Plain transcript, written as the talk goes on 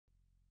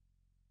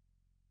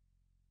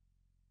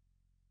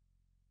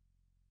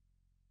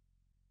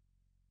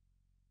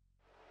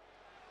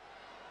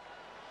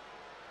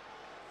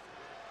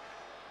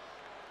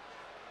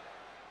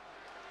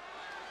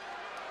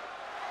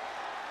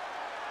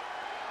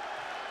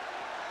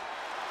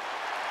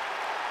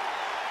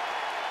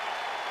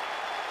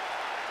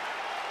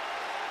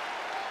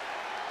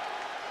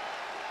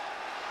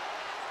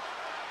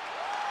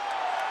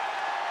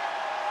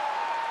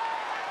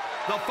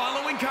The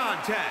following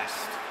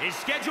contest is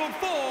scheduled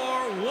for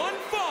one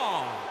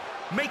fall.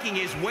 Making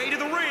his way to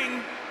the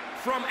ring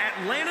from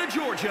Atlanta,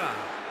 Georgia,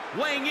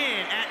 weighing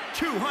in at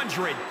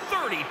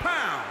 230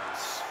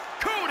 pounds,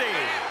 Cody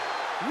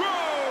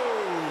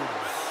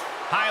Rhodes.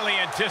 Highly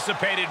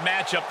anticipated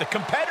matchup. The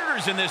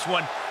competitors in this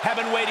one have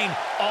been waiting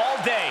all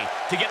day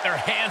to get their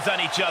hands on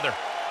each other.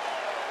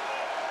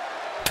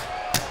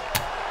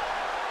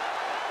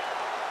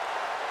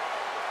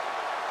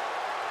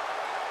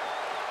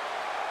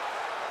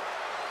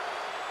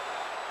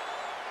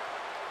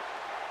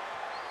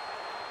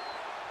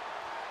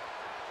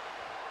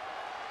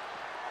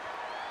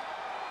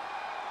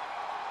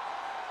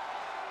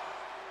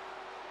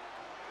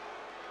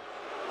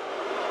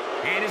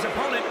 And his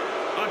opponent,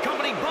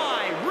 accompanied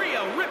by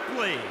Rhea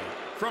Ripley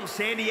from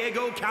San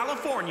Diego,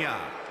 California,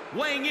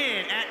 weighing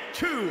in at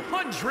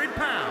 200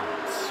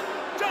 pounds,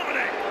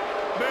 Dominik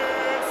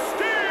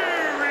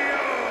Mysterio.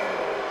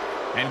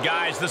 And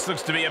guys, this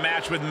looks to be a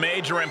match with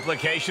major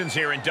implications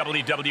here in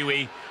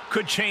WWE.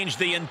 Could change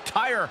the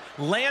entire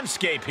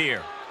landscape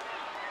here.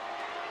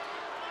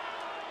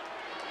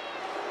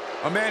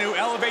 A man who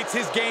elevates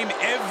his game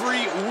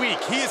every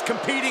week. He is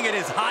competing at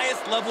his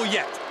highest level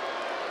yet.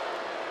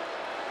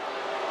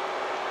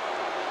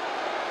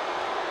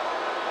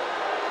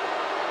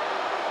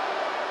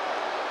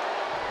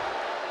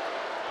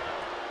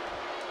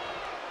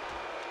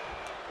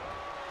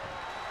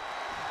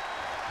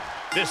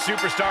 This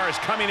superstar is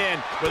coming in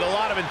with a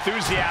lot of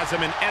enthusiasm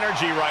and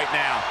energy right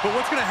now. But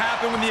what's going to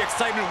happen when the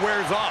excitement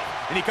wears off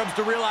and he comes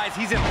to realize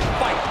he's in a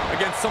fight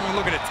against someone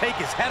looking to take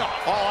his head off?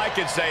 All I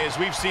can say is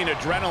we've seen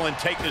adrenaline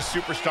take this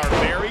superstar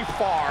very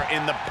far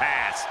in the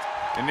past.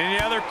 And in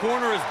the other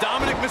corner is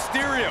Dominik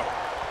Mysterio,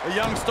 a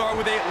young star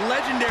with a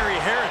legendary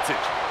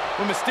heritage.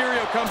 When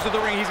Mysterio comes to the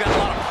ring, he's got a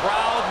lot of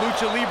proud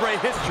Lucha Libre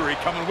history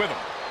coming with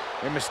him.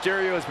 And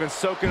Mysterio has been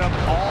soaking up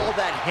all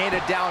that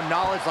handed-down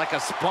knowledge like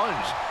a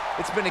sponge.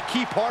 It's been a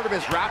key part of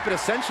his rapid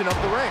ascension up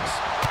the ranks.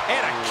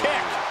 And a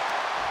kick.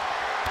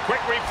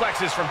 Quick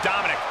reflexes from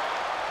Dominik.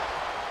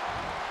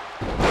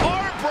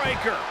 Arm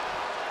breaker.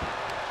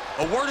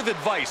 A word of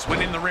advice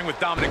when in the ring with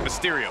Dominik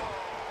Mysterio.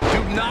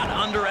 Do not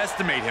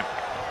underestimate him.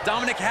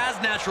 Dominik has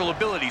natural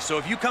ability, so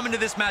if you come into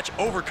this match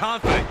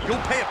overconfident,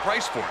 you'll pay a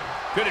price for it.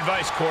 Good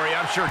advice, Corey.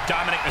 I'm sure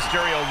Dominik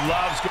Mysterio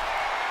loves...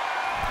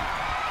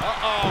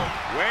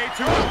 Way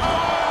too...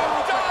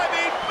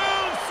 Diving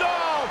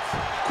moonsault!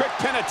 Quick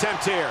pin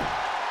attempt here.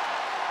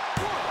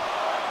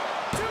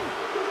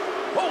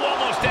 Oh,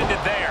 almost ended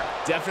there.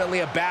 Definitely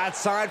a bad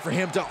sign for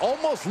him to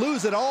almost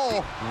lose it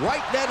all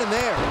right then and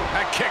there.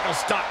 That kick will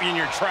stop you in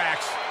your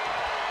tracks.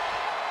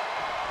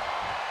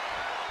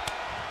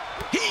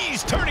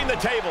 He's turning the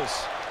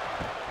tables.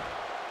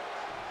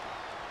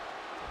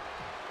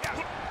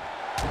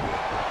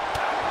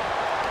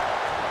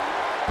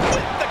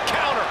 With the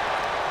counter.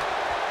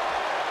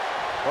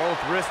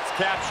 Both wrists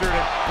captured.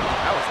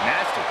 That was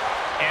nasty.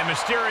 And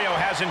Mysterio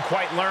hasn't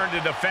quite learned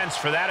a defense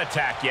for that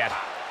attack yet.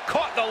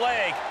 Caught the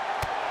leg.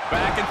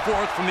 Back and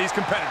forth from these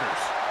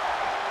competitors.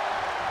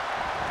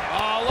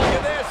 Oh, look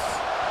at this.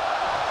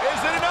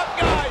 Is it enough,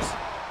 guys?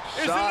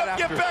 Is it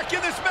enough to get back in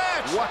this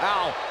match?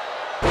 Wow.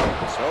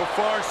 So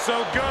far,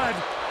 so good.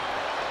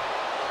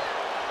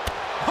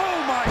 Oh,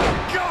 my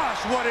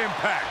gosh, what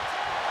impact.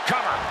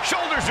 Cover.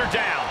 Shoulders are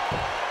down.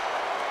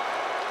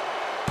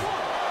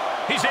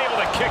 He's able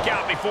to kick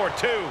out before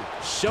two.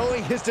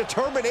 Showing his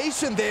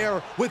determination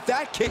there with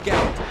that kick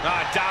out.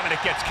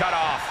 Dominik gets cut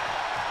off.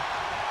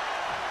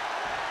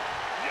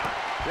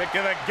 Kick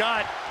of the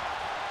gut.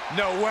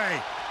 No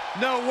way.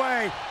 No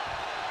way.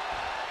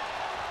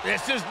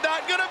 This is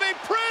not going to be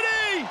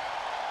pretty.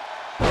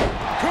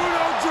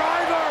 Kudo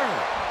driver.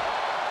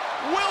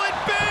 Will it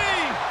be?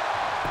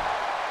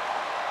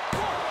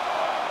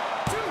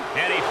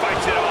 And he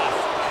fights it off.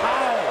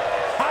 How?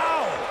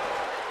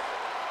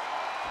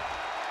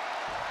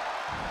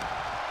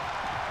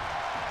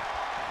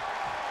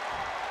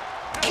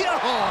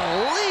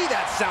 Golly,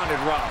 that sounded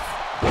rough.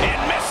 And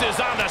misses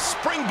on the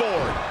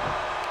springboard.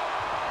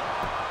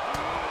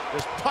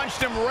 Just punched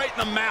him right in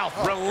the mouth.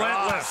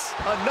 Relentless.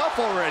 Enough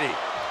already.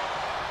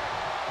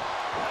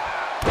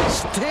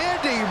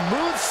 Standing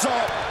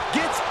moonsault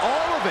gets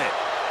all of it.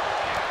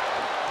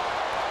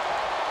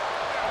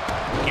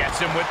 Gets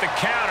him with the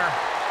counter.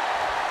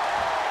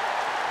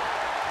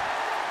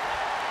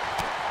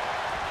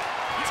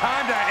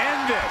 Time to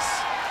end this.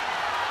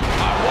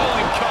 A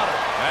rolling cutter.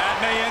 That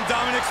may end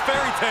Dominik's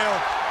fairy tale.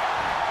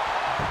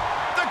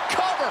 The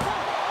cover.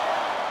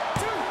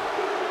 2,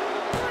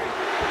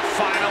 3.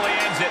 Finally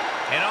ends it.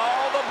 And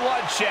all the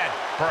bloodshed.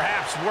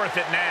 Perhaps worth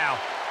it now.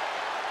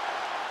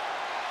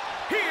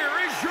 Here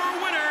is your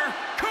winner,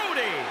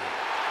 Cody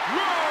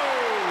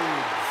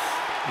Rhodes.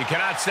 You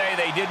cannot say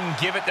they didn't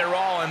give it their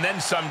all and then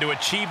some to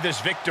achieve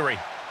this victory.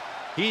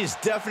 He's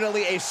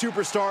definitely a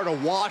superstar to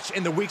watch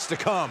in the weeks to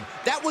come.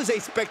 That was a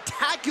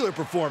spectacular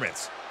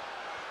performance.